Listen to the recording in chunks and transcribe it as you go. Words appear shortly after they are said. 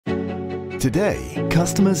Today,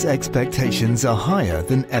 customers' expectations are higher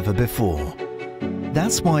than ever before.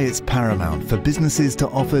 That's why it's paramount for businesses to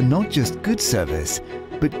offer not just good service,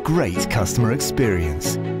 but great customer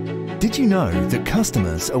experience. Did you know that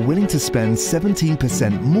customers are willing to spend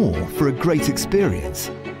 17% more for a great experience?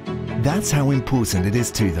 That's how important it is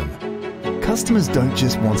to them. Customers don't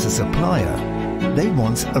just want a supplier, they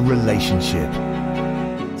want a relationship.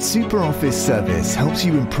 SuperOffice Service helps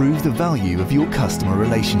you improve the value of your customer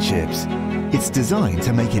relationships. It's designed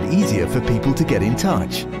to make it easier for people to get in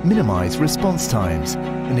touch, minimize response times,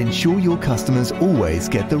 and ensure your customers always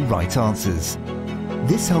get the right answers.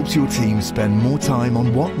 This helps your team spend more time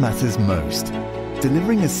on what matters most,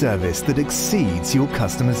 delivering a service that exceeds your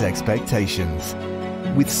customers' expectations.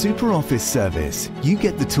 With SuperOffice Service, you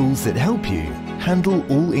get the tools that help you handle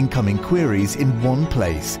all incoming queries in one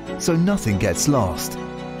place, so nothing gets lost.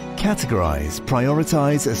 Categorize,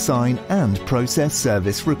 prioritize, assign, and process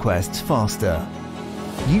service requests faster.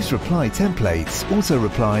 Use reply templates,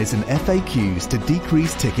 auto-replies, and FAQs to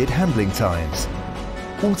decrease ticket handling times.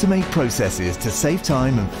 Automate processes to save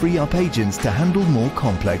time and free up agents to handle more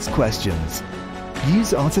complex questions.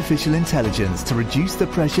 Use artificial intelligence to reduce the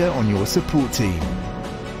pressure on your support team.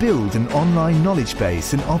 Build an online knowledge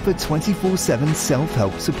base and offer 24/7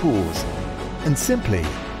 self-help support. And simply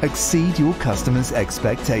exceed your customers'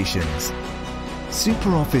 expectations.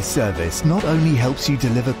 SuperOffice Service not only helps you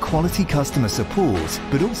deliver quality customer support,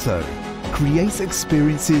 but also create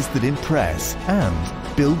experiences that impress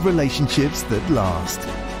and build relationships that last.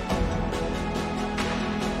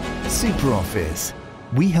 SuperOffice.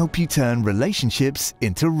 We help you turn relationships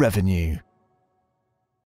into revenue.